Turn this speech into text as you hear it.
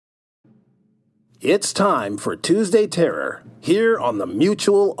It's time for Tuesday Terror, here on the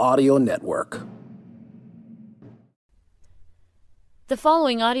Mutual Audio Network. The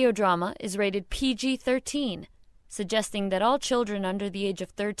following audio drama is rated PG-13, suggesting that all children under the age of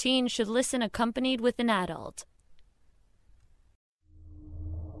 13 should listen accompanied with an adult.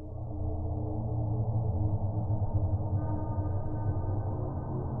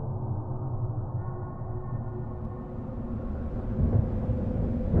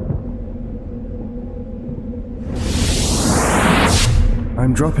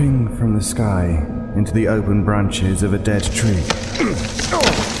 I'm dropping from the sky into the open branches of a dead tree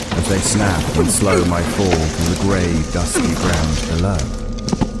as they snap and slow my fall to the grey, dusty ground below.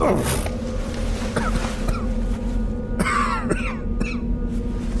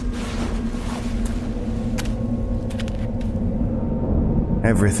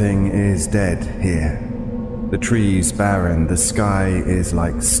 Everything is dead here. The trees barren, the sky is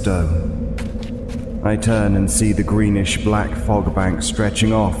like stone. I turn and see the greenish-black fog bank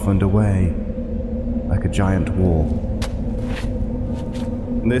stretching off and away, like a giant wall.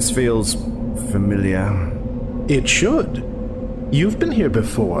 This feels familiar. It should. You've been here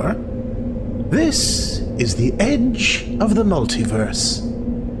before. This is the edge of the multiverse.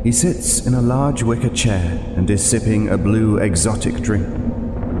 He sits in a large wicker chair and is sipping a blue exotic drink.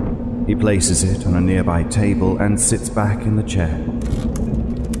 He places it on a nearby table and sits back in the chair.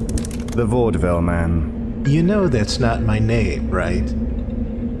 The Vaudeville Man. You know that's not my name, right?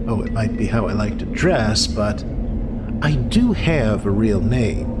 Oh, it might be how I like to dress, but I do have a real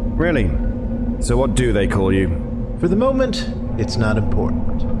name. Really? So what do they call you? For the moment, it's not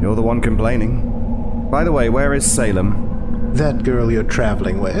important. You're the one complaining. By the way, where is Salem? That girl you're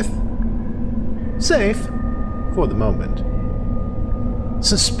traveling with? Safe, for the moment.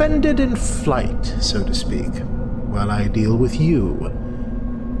 Suspended in flight, so to speak, while I deal with you.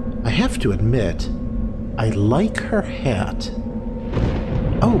 I have to admit, I like her hat.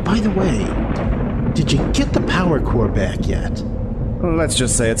 Oh, by the way, did you get the power core back yet? Well, let's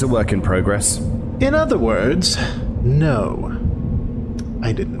just say it's a work in progress. In other words, no.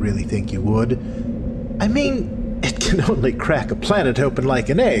 I didn't really think you would. I mean, it can only crack a planet open like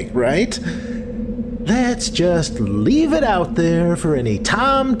an egg, right? Let's just leave it out there for any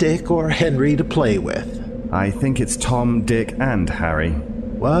Tom, Dick, or Henry to play with. I think it's Tom, Dick, and Harry.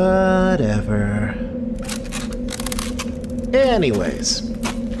 Whatever. Anyways,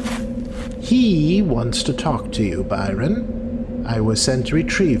 he wants to talk to you, Byron. I was sent to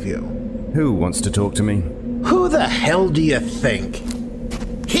retrieve you. Who wants to talk to me? Who the hell do you think?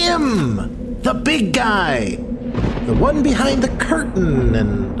 Him! The big guy! The one behind the curtain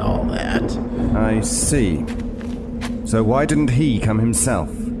and all that. I see. So why didn't he come himself?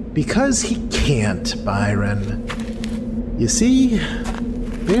 Because he can't, Byron. You see,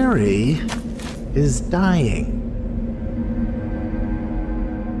 Barry is dying.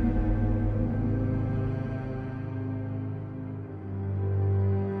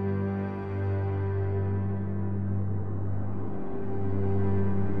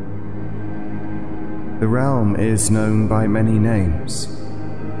 The realm is known by many names,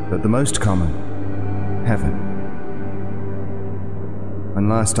 but the most common, heaven. When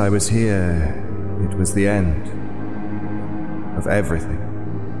last I was here, it was the end of everything.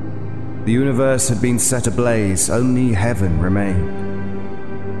 The universe had been set ablaze, only heaven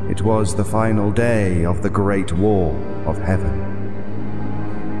remained. It was the final day of the Great War of Heaven.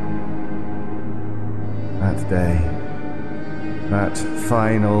 That day, that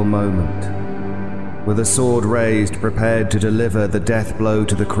final moment, with a sword raised, prepared to deliver the death blow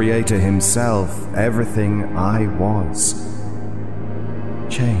to the Creator himself, everything I was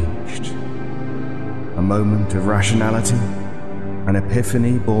changed. A moment of rationality, an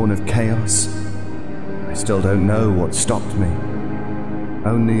epiphany born of chaos. I still don't know what stopped me,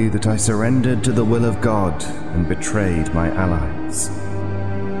 only that I surrendered to the will of God and betrayed my allies.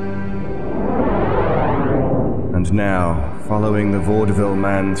 And now, following the Vaudeville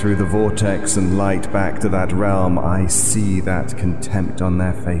Man through the vortex and light back to that realm, I see that contempt on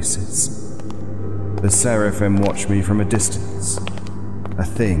their faces. The seraphim watch me from a distance, a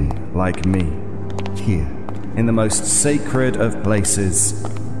thing like me, here, in the most sacred of places.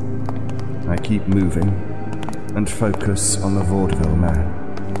 I keep moving and focus on the Vaudeville Man.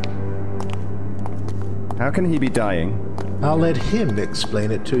 How can he be dying? I'll let him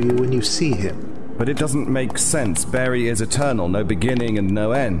explain it to you when you see him. But it doesn't make sense. Barry is eternal, no beginning and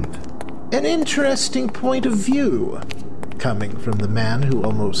no end. An interesting point of view, coming from the man who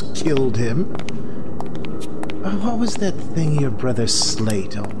almost killed him. What was that thing your brother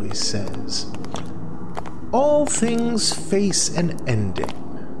Slate always says? All things face an ending.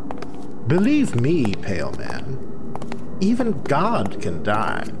 Believe me, Pale Man, even God can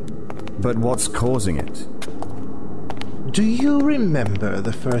die. But what's causing it? Do you remember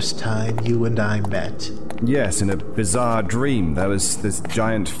the first time you and I met? Yes, in a bizarre dream. There was this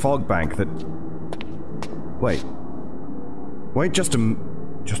giant fog bank that... Wait, just a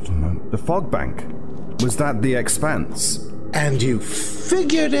moment. The fog bank? Was that the Expanse? And you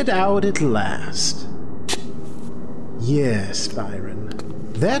figured it out at last. Yes, Byron.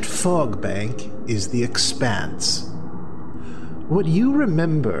 That fog bank is the Expanse. What you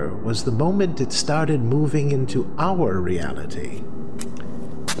remember was the moment it started moving into our reality.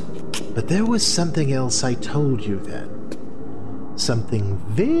 But there was something else I told you then. Something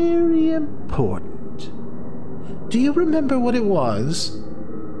very important. Do you remember what it was?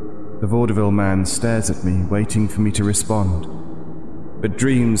 The vaudeville man stares at me, waiting for me to respond. But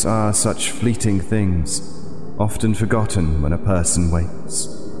dreams are such fleeting things, often forgotten when a person wakes.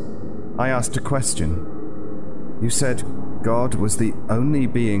 I asked a question. You said God was the only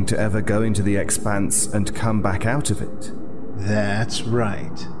being to ever go into the Expanse and come back out of it. That's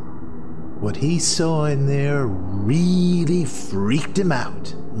right. What he saw in there really freaked him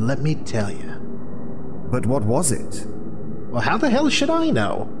out, let me tell you. But what was it? Well, how the hell should I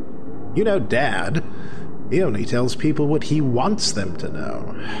know? You know Dad. He only tells people what he wants them to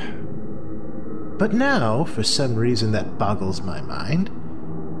know. But now, for some reason that boggles my mind,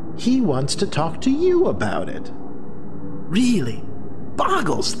 he wants to talk to you about it. Really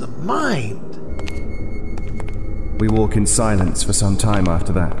boggles the mind. We walk in silence for some time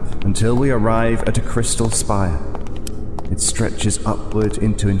after that, until we arrive at a crystal spire. It stretches upward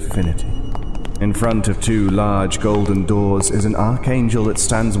into infinity. In front of two large golden doors is an archangel that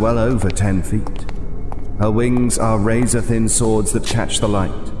stands well over 10 feet. Her wings are razor-thin swords that catch the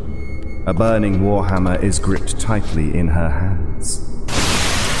light. A burning warhammer is gripped tightly in her hands.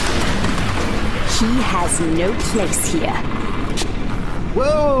 He has no place here.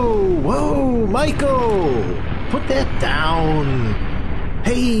 Whoa, Michael! Put that down.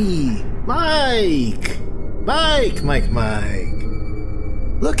 Hey, Mike! Mike!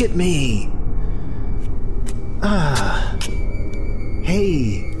 Look at me.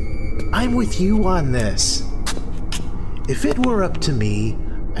 Hey, I'm with you on this. If it were up to me,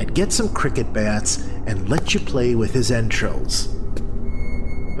 I'd get some cricket bats and let you play with his entrails.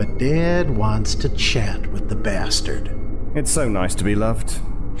 But Dad wants to chat with the bastard. It's so nice to be loved.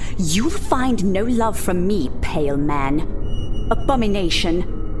 You'll find no love from me, Pale Man.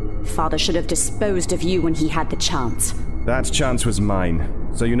 Abomination. Father should have disposed of you when he had the chance. That chance was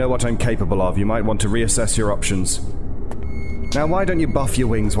mine, so you know what I'm capable of. You might want to reassess your options. Now why don't you buff your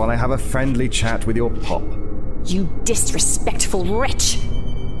wings while I have a friendly chat with your pop? You disrespectful wretch!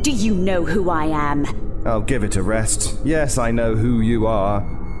 Do you know who I am? I'll give it a rest. Yes, I know who you are.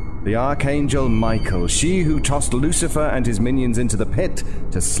 The Archangel Michael, she who tossed Lucifer and his minions into the pit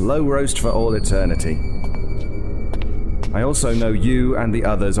to slow roast for all eternity. I also know you and the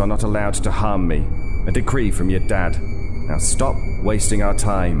others are not allowed to harm me. A decree from your dad. Now stop wasting our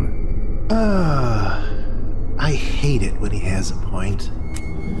time. I hate it when he has a point.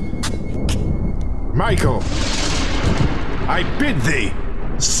 Michael, I bid thee,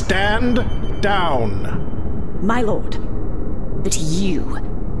 stand down. My lord, but you,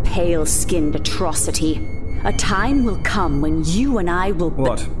 pale-skinned atrocity, a time will come when you and I will...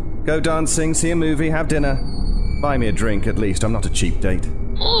 What? Go dancing, see a movie, have dinner? Buy me a drink, at least. I'm not a cheap date.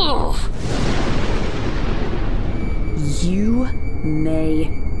 You may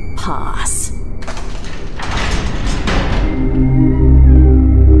pass.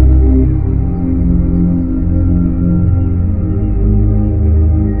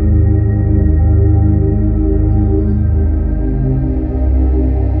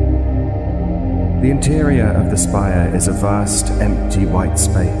 The interior of the spire is a vast, empty white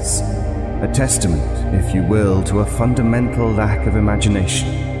space. A testament, if you will, to a fundamental lack of imagination.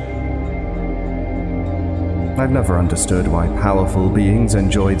 I've never understood why powerful beings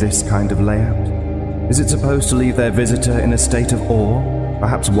enjoy this kind of layout. Is it supposed to leave their visitor in a state of awe,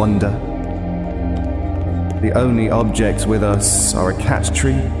 perhaps wonder? The only objects with us are a cat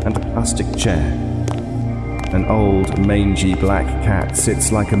tree and a plastic chair. An old, mangy black cat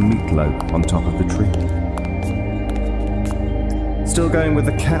sits like a meatloaf on top of the tree. Still going with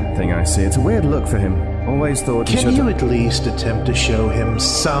the cat thing, I see. It's a weird look for him. Always thought he should... Can you at least attempt to show him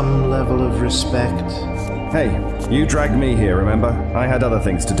some level of respect? Hey, you dragged me here, remember? I had other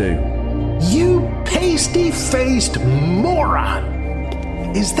things to do. You pasty-faced moron!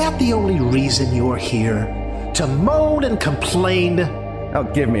 Is that the only reason you're here? To moan and complain? Oh,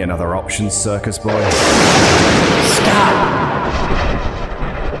 give me another option, circus boy. Stop!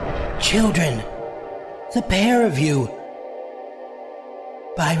 children. The pair of you.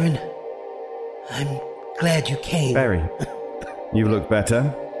 Byron, I'm glad you came. Barry, you look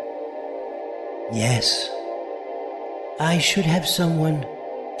better. Yes. I should have someone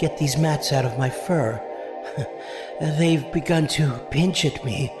get these mats out of my fur. They've begun to pinch at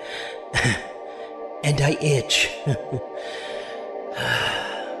me. And I itch.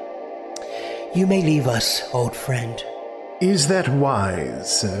 You may leave us, old friend. Is that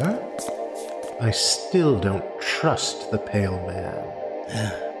wise, sir? I still don't trust the Pale Man.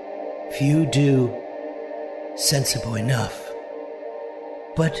 Few do. Sensible enough.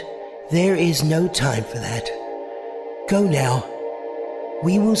 But there is no time for that. Go now.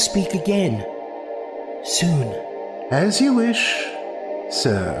 We will speak again. Soon. As you wish,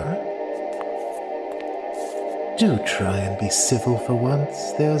 sir. Do try and be civil for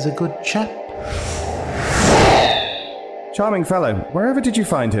once. There's a good chap. Charming fellow. Wherever did you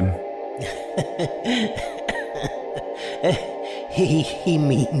find him? He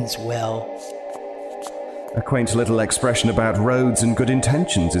means well. A quaint little expression about roads and good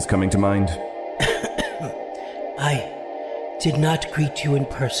intentions is coming to mind. I did not greet you in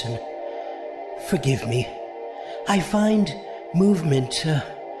person. Forgive me. I find movement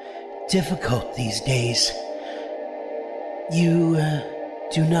difficult these days. You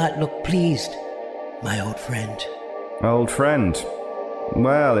do not look pleased, my old friend. Old friend?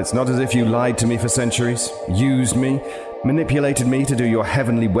 Well, it's not as if you lied to me for centuries, used me, manipulated me to do your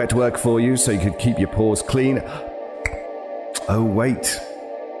heavenly wet work for you so you could keep your paws clean. Oh, wait.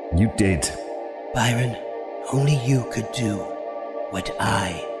 You did. Byron, only you could do what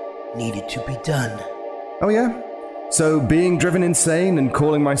I needed to be done. Oh, yeah? So being driven insane and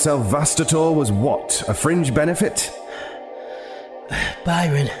calling myself Vastator was what? A fringe benefit?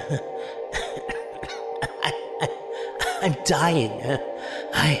 Byron, I'm dying.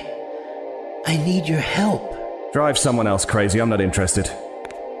 I need your help. Drive someone else crazy. I'm not interested.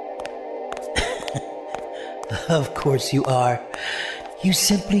 Of course you are. You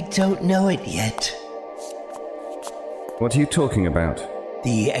simply don't know it yet. What are you talking about?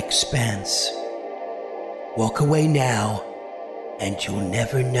 The Expanse. Walk away now, and you'll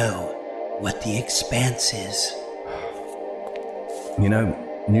never know what the Expanse is. You know,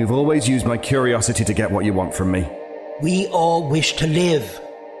 you've always used my curiosity to get what you want from me. We all wish to live,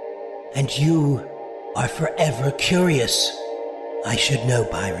 and you are forever curious. I should know,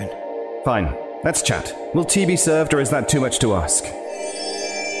 Byron. Fine, let's chat. Will tea be served, or is that too much to ask?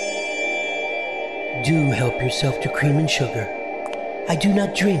 Do help yourself to cream and sugar. I do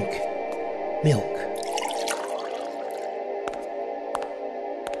not drink milk.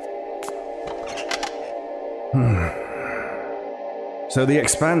 So the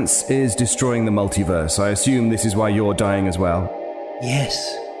Expanse is destroying the multiverse. I assume this is why you're dying as well?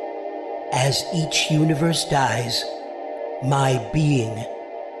 Yes. As each universe dies, my being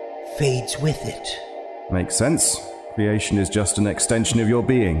fades with it. Makes sense. Creation is just an extension of your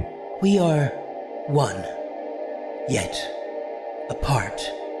being. We are one, yet apart.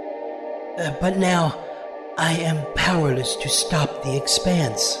 But now I am powerless to stop the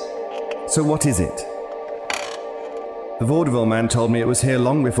Expanse. So what is it? The vaudeville man told me it was here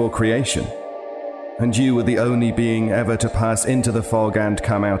long before creation, and you were the only being ever to pass into the fog and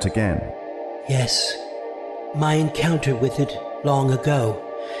come out again. Yes, my encounter with it long ago.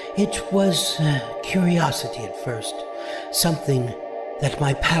 It was curiosity at first, something that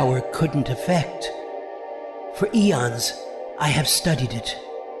my power couldn't affect. For eons, I have studied it.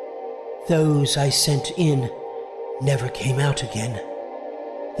 Those I sent in never came out again.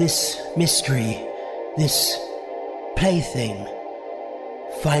 This mystery, this plaything,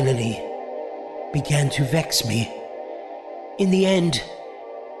 finally began to vex me. In the end,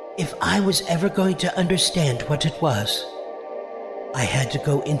 if I was ever going to understand what it was, I had to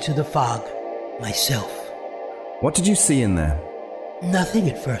go into the fog myself. What did you see in there? Nothing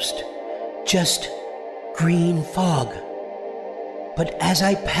at first, just green fog. But as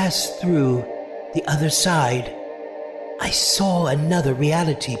I passed through the other side, I saw another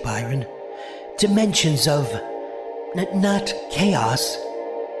reality, Byron. Dimensions of not chaos,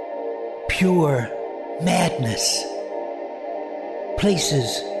 pure madness.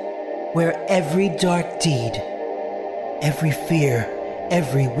 Places where every dark deed, every fear,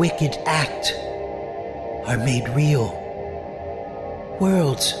 every wicked act are made real.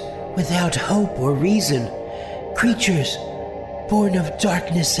 Worlds without hope or reason, creatures born of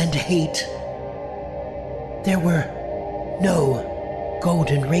darkness and hate. There were no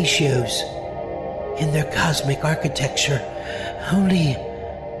golden ratios in their cosmic architecture, only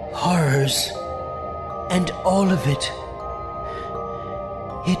horrors, and all of it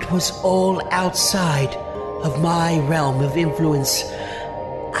It was all outside of my realm of influence.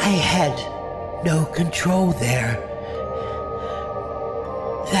 I had no control there.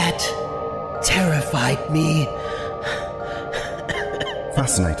 That terrified me.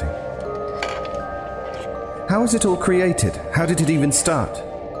 Fascinating. How was it all created? How did it even start?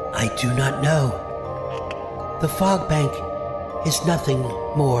 I do not know. The fog bank is nothing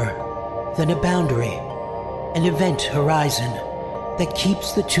more than a boundary, an event horizon that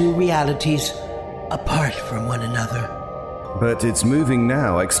keeps the two realities apart from one another. But it's moving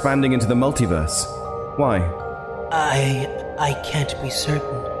now, expanding into the multiverse. Why? I can't be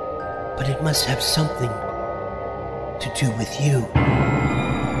certain, but it must have something to do with you.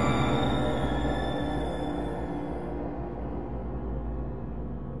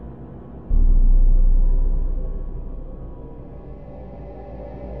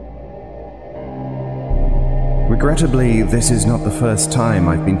 Regrettably, this is not the first time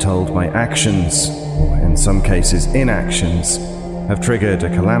I've been told my actions, or in some cases inactions, have triggered a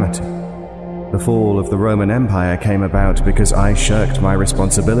calamity. The fall of the Roman Empire came about because I shirked my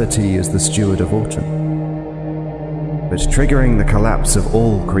responsibility as the steward of autumn. But triggering the collapse of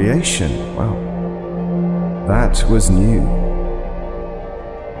all creation, well, that was new.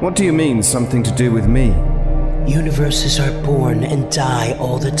 What do you mean, something to do with me? Universes are born and die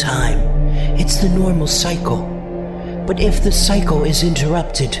all the time. It's the normal cycle. But if the cycle is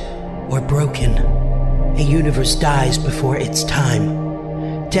interrupted or broken, a universe dies before its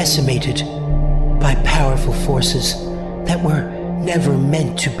time, decimated by powerful forces that were never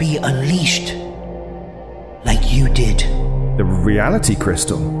meant to be unleashed. Like you did. The reality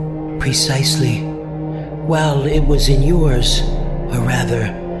crystal? Precisely. While it was in yours, or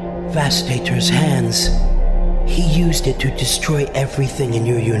rather, Vastator's hands, he used it to destroy everything in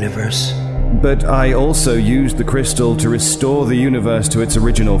your universe. But I also used the crystal to restore the universe to its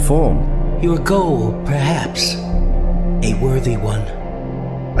original form. Your goal, perhaps. A worthy one.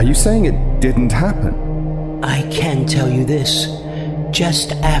 Are you saying it didn't happen? I can tell you this.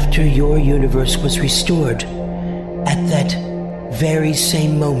 Just after your universe was restored, at that very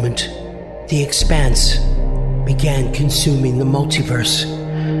same moment, the Expanse began consuming the multiverse.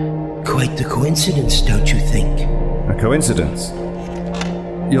 Quite the coincidence, don't you think? A coincidence?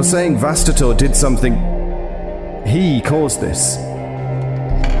 You're saying Vastator did something... He caused this.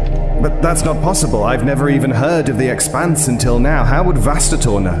 But that's not possible. I've never even heard of the Expanse until now. How would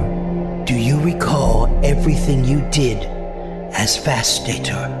Vastator know? Do you recall everything you did as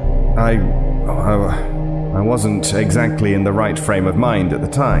Vastator? I wasn't exactly in the right frame of mind at the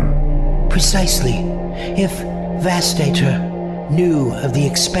time. Precisely. If Vastator knew of the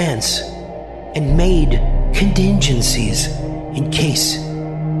Expanse and made contingencies in case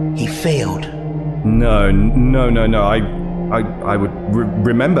he failed. No. I would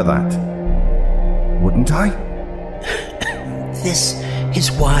remember that. Wouldn't I? This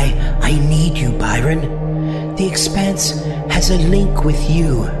is why I need you, Byron. The Expanse has a link with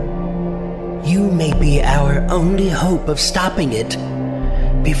you. You may be our only hope of stopping it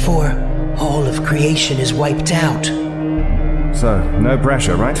before all of creation is wiped out. So, no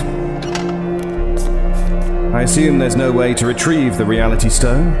pressure, right? I assume there's no way to retrieve the reality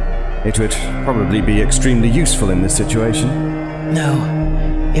stone. It would probably be extremely useful in this situation.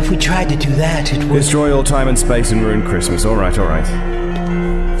 No. If we tried to do that, it would... Destroy all time and space and ruin Christmas. All right.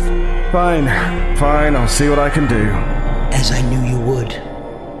 Fine, I'll see what I can do. As I knew you would.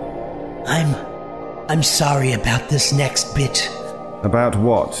 I'm sorry about this next bit. About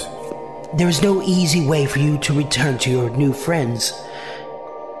what? There is no easy way for you to return to your new friends.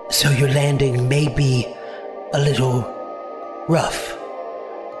 So your landing may be a little rough.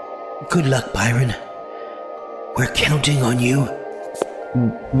 Good luck, Byron. We're counting on you.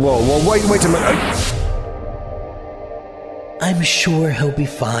 Whoa, wait a minute. I'm sure he'll be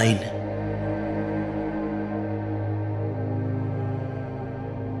fine.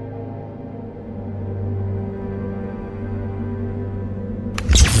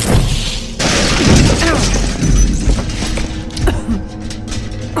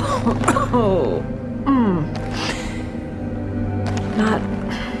 Not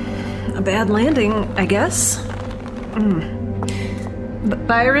a bad landing, I guess.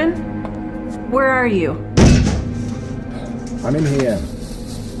 Byron? Where are you? I'm in here.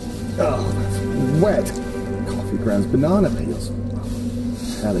 Oh, that's wet. Coffee grounds, banana peels. What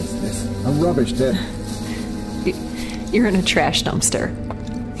the hell is this? A rubbish tip. You're in a trash dumpster.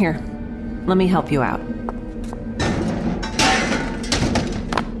 Here, let me help you out.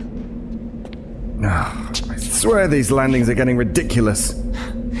 I swear these landings are getting ridiculous.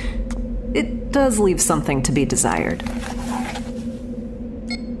 It does leave something to be desired.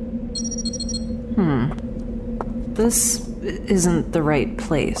 This isn't the right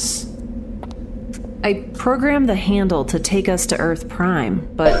place. I programmed the handle to take us to Earth Prime,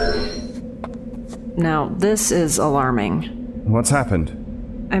 but... Now, this is alarming. What's happened?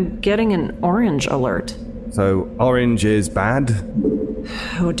 I'm getting an orange alert. So, orange is bad?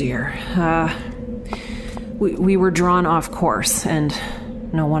 Oh dear. We were drawn off course, and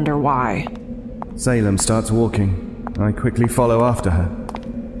no wonder why. Salem starts walking. I quickly follow after her.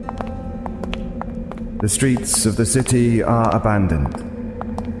 The streets of the city are abandoned.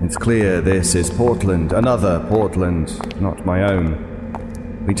 It's clear this is Portland, another Portland, not my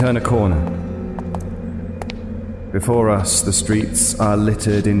own. We turn a corner. Before us, the streets are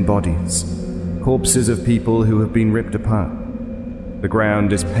littered in bodies, corpses of people who have been ripped apart. The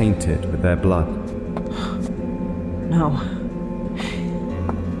ground is painted with their blood.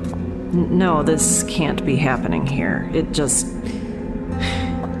 No, this can't be happening here. It just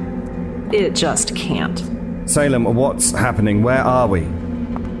can't. Salem, what's happening? Where are we?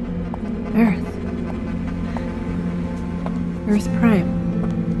 Earth Prime.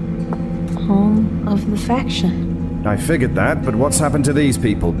 Home of the faction. I figured that, but what's happened to these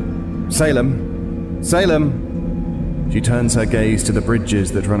people? Salem? Salem! She turns her gaze to the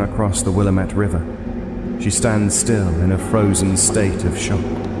bridges that run across the Willamette River. She stands still in a frozen state of shock.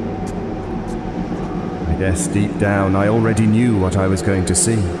 I guess deep down I already knew what I was going to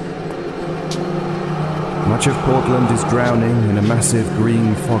see. Much of Portland is drowning in a massive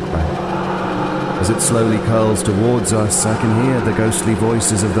green fog bank. As it slowly curls towards us, I can hear the ghostly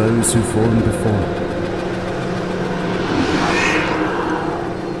voices of those who've fallen before.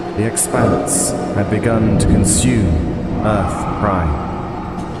 The Expanse had begun to consume Earth Prime.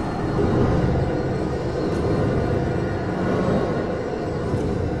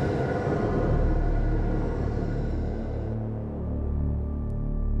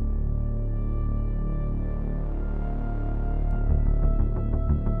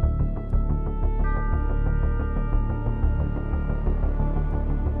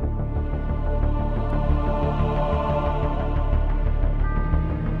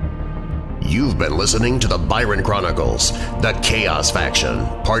 You've been listening to the Byron Chronicles, The Chaos Faction,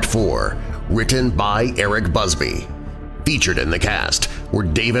 Part 4, written by Eric Busby. Featured in the cast were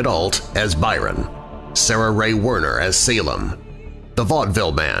David Alt as Byron, Sarah Ray Werner as Salem. The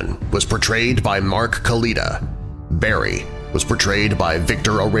Vaudeville Man was portrayed by Mark Kalita, Barry was portrayed by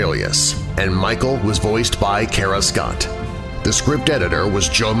Victor Aurelius, and Michael was voiced by Kara Scott. The script editor was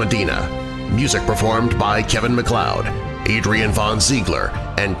Joe Medina. Music performed by Kevin MacLeod, Adrian Von Ziegler,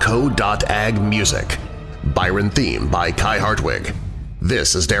 and Co.Ag Music. Byron theme by Kai Hartwig.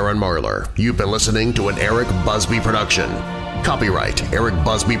 This is Darren Marlar. You've been listening to an Eric Busby production. Copyright Eric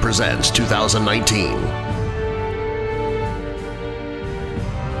Busby Presents 2019.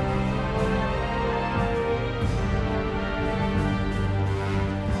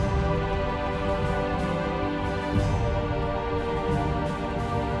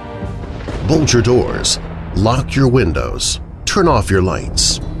 Bolt your doors, lock your windows, turn off your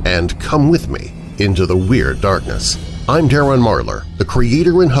lights, and come with me into the Weird Darkness. I'm Darren Marlar, the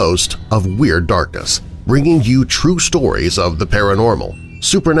creator and host of Weird Darkness, bringing you true stories of the paranormal,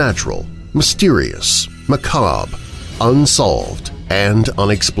 supernatural, mysterious, macabre, unsolved, and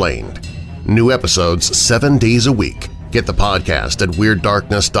unexplained. New episodes 7 days a week. Get the podcast at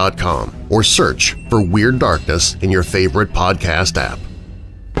WeirdDarkness.com or search for Weird Darkness in your favorite podcast app.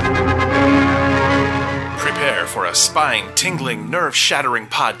 Prepare for a spine-tingling, nerve-shattering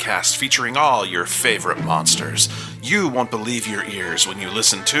podcast featuring all your favorite monsters. You won't believe your ears when you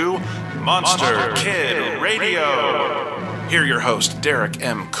listen to Monster Kid Radio. Hear your host, Derek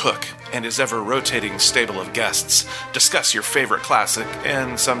M. Cook, and his ever-rotating stable of guests discuss your favorite classic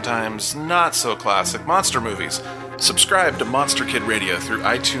and sometimes not-so-classic monster movies. Subscribe to Monster Kid Radio through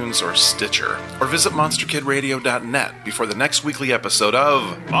iTunes or Stitcher, or visit monsterkidradio.net before the next weekly episode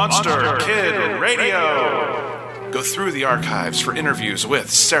of Monster Kid Radio. Go through the archives for interviews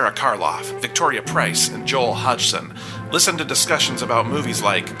with Sarah Karloff, Victoria Price, and Joel Hodgson. Listen to discussions about movies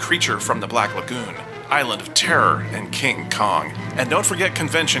like Creature from the Black Lagoon, Island of Terror, and King Kong. And don't forget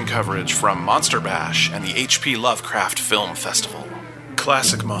convention coverage from Monster Bash and the H.P. Lovecraft Film Festival.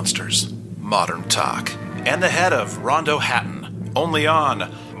 Classic monsters, modern talk, and the head of Rondo Hatton, only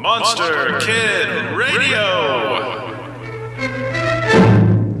on Monster Kid Radio!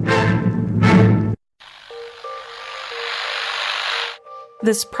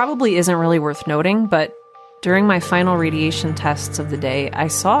 This probably isn't really worth noting, but during my final radiation tests of the day, I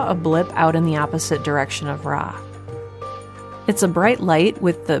saw a blip out in the opposite direction of Ra. It's a bright light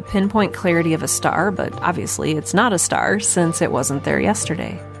with the pinpoint clarity of a star, but obviously it's not a star since it wasn't there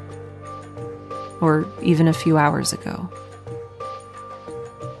yesterday. or even a few hours ago.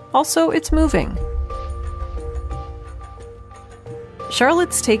 Also, it's moving.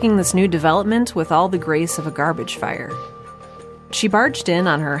 Charlotte's taking this new development with all the grace of a garbage fire. She barged in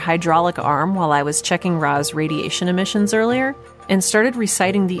on her hydraulic arm while I was checking Ra's radiation emissions earlier, and started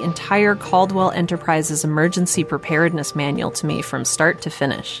reciting the entire Caldwell Enterprises Emergency Preparedness Manual to me from start to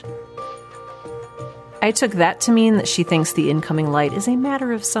finish. I took that to mean that she thinks the incoming light is a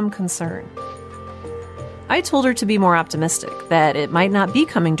matter of some concern. I told her to be more optimistic, that it might not be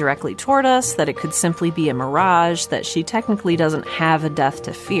coming directly toward us, that it could simply be a mirage, that she technically doesn't have a death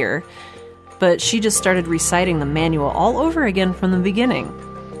to fear, but she just started reciting the manual all over again from the beginning.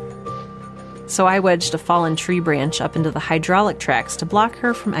 So I wedged a fallen tree branch up into the hydraulic tracks to block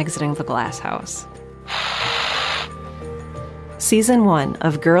her from exiting the glass house. Season 1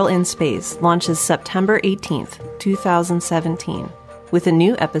 of Girl in Space launches September 18th, 2017, with a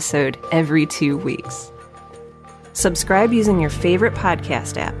new episode every 2 weeks. Subscribe using your favorite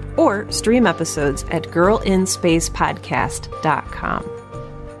podcast app, or stream episodes at girlinspacepodcast.com.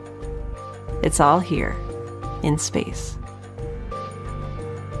 It's all here, in space.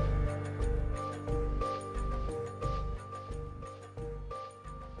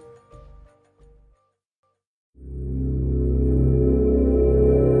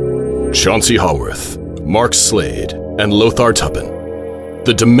 Chauncey Haworth, Mark Slade, and Lothar Tuppen,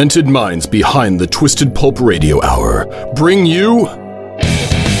 the demented minds behind the Twisted Pulp Radio Hour, bring you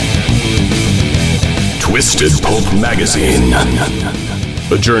Twisted Pulp Magazine.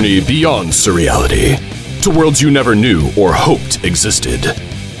 A journey beyond surreality to worlds you never knew or hoped existed.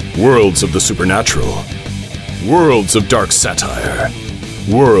 Worlds of the supernatural. Worlds of dark satire.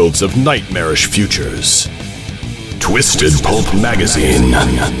 Worlds of nightmarish futures. Twisted Pulp Magazine.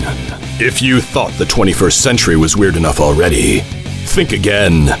 If you thought the 21st century was weird enough already, think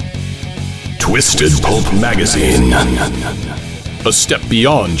again. Twisted Pulp Magazine. A step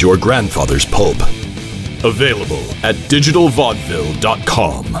beyond your grandfather's pulp. Available at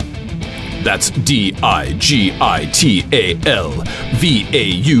digitalvaudeville.com. That's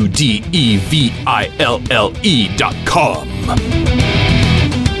digitalvaudeville.com.